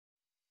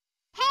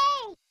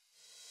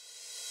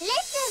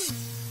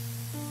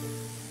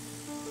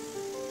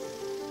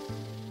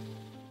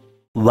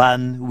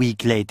One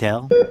week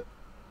later.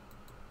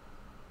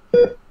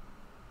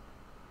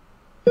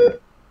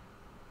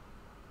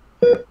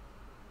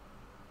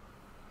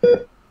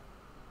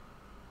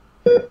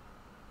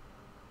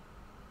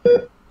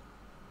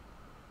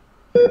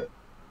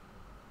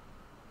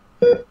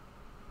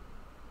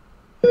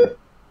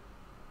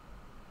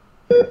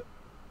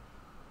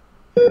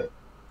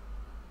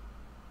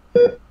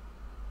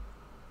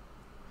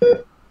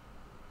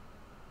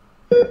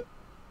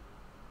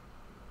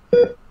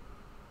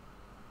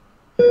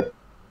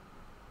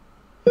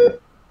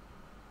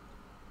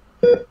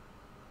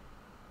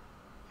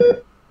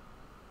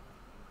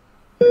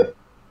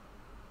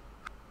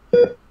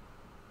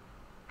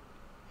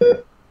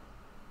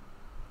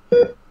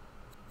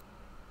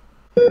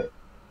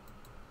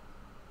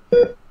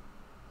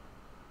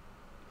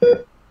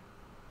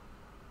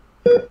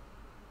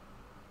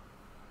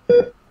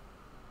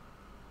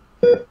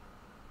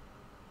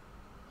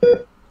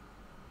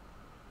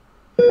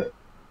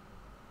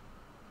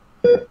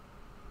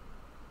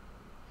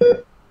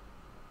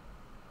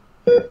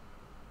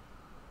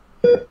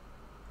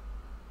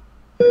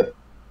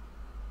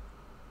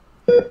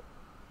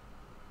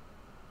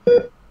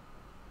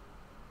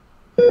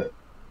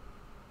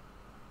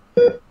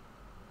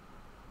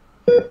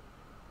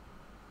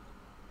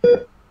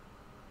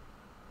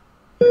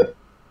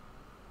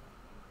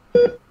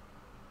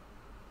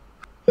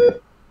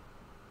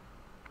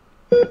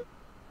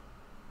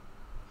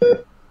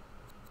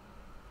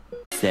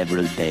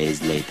 Several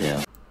days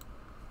later.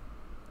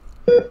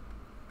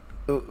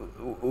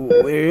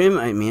 Where am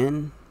I,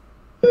 man?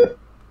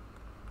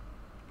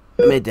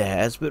 I'm at the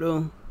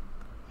hospital?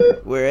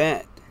 Where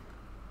at?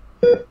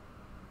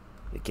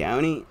 The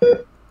county?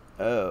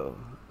 Oh,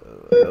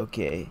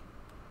 okay.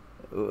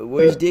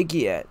 Where's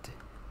Dicky at?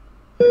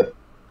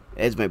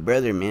 That's my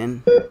brother,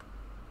 man.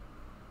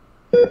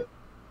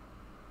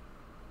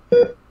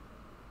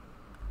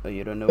 Oh,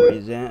 you don't know where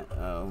he's at?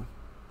 Oh.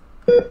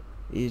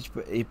 He's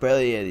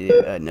probably at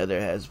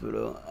another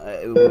hospital.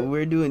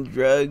 We're doing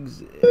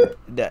drugs.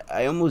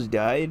 I almost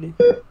died.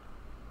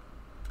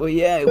 Well,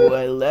 yeah. Well,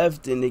 I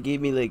left and they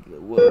gave me like.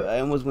 Well, I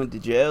almost went to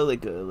jail.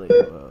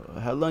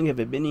 How long have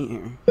I been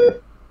here?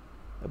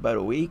 About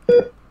a week.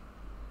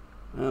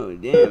 Oh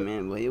damn,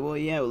 man. Well,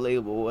 yeah.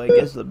 Well, I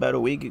guess about a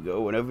week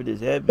ago, whenever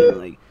this happened,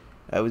 like,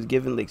 I was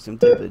given like some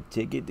type of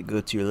ticket to go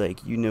to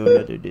like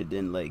another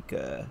than like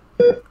to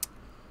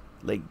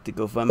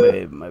go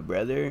find my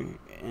brother.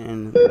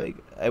 And like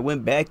I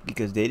went back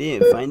because they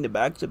didn't find the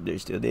box up there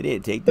still. They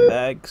didn't take the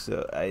box,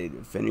 so I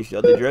finished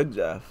all the drugs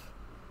off.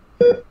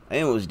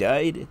 I almost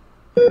died.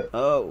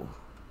 Oh,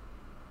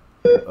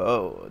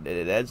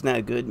 that's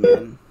not good,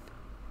 man.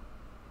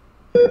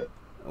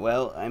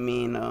 Well, I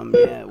mean,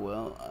 yeah.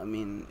 Well, I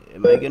mean,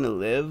 am I gonna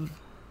live?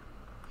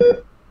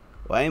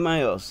 Why am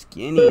I all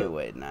skinny and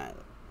whatnot?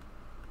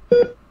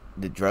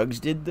 The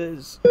drugs did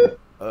this?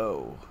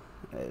 Oh.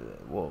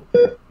 Well,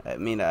 I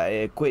mean,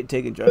 I quit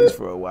taking drugs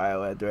for a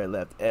while after I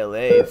left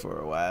LA for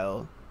a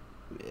while.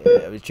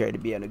 I was trying to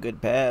be on a good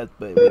path,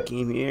 but we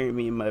came here,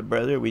 me and my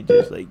brother, we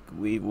just like,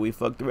 we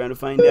fucked around to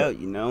find out,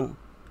 you know?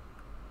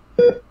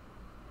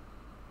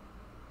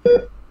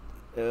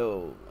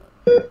 Oh,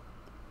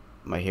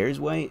 my hair's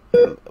white?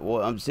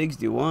 Well, I'm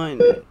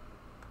 61.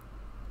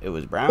 It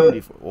was brown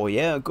before. Well,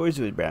 yeah, of course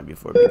it was brown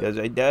before because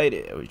I dyed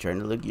it. I was trying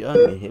to look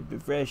young and hip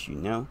and fresh, you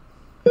know?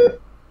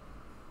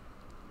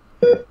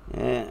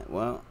 Yeah,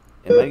 well,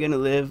 am I gonna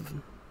live?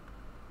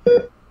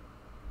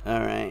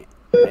 Alright.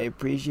 I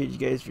appreciate you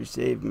guys for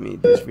saving me.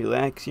 Just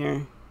relax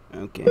here.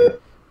 Okay.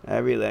 I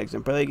relax.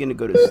 I'm probably gonna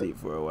go to sleep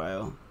for a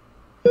while.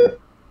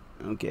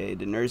 Okay,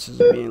 the nurses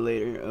will be in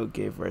later.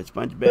 Okay, for a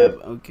sponge bath.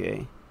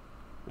 Okay.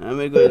 I'm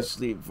gonna go to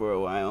sleep for a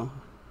while.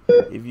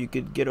 If you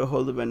could get a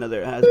hold of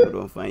another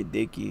hospital and find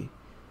Dicky,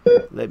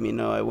 let me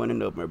know. I want to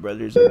know if my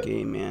brother's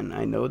okay, man.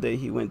 I know that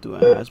he went to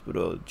a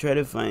hospital. Try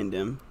to find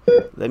him.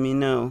 Let me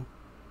know.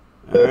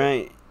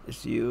 Alright.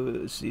 See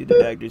you the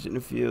doctors in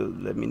the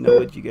field. Let me know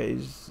what you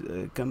guys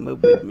come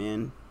up with,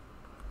 man.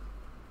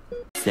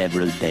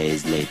 Several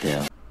days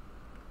later.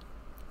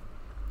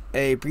 I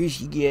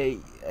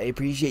appreciate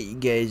you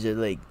guys are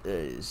like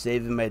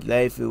saving my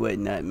life and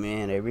whatnot,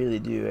 man. I really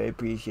do. I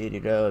appreciate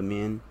it all,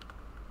 man.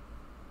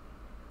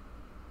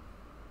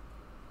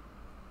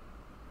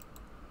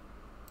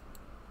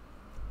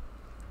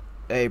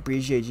 I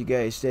appreciate you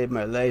guys saving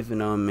my life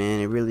and all,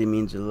 man. It really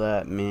means a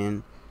lot,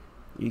 man.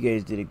 You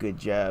guys did a good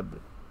job.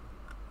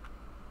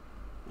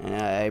 And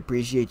I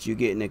appreciate you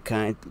getting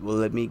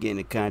let me get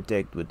in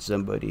contact with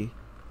somebody.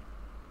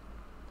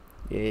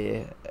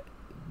 Yeah,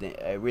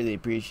 I really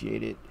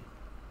appreciate it.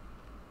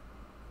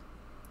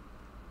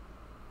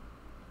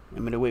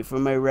 I'm gonna wait for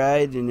my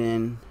ride and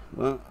then,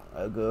 well,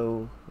 I'll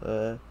go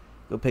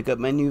pick up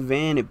my new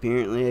van.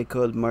 Apparently, I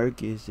called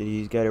Marcus and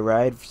he's got a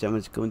ride.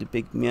 Someone's going to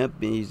pick me up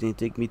and he's gonna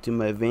take me to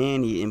my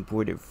van. He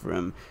imported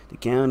from the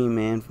county,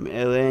 man, from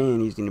LA,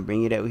 and he's gonna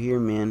bring it out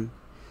here, man.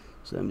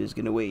 So I'm just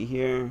gonna wait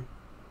here.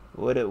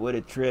 What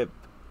a trip.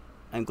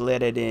 I'm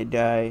glad I didn't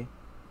die.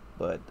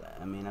 But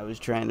I mean, I was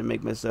trying to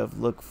make myself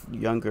look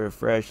younger,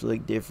 fresh,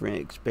 look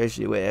different,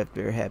 especially what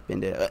after it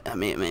happened. I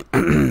mean,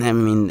 I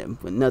mean,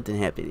 when nothing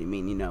happened. I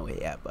mean, you know,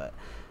 yeah. But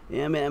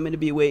yeah, man, I'm gonna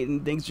be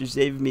waiting. Thanks for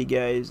saving me,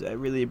 guys. I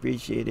really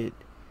appreciate it.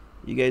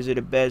 You guys are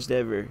the best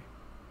ever.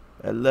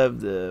 I love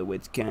the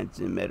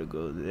Wisconsin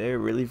medical. They're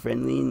really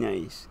friendly and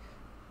nice.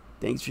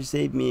 Thanks for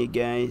saving me,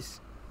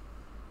 guys.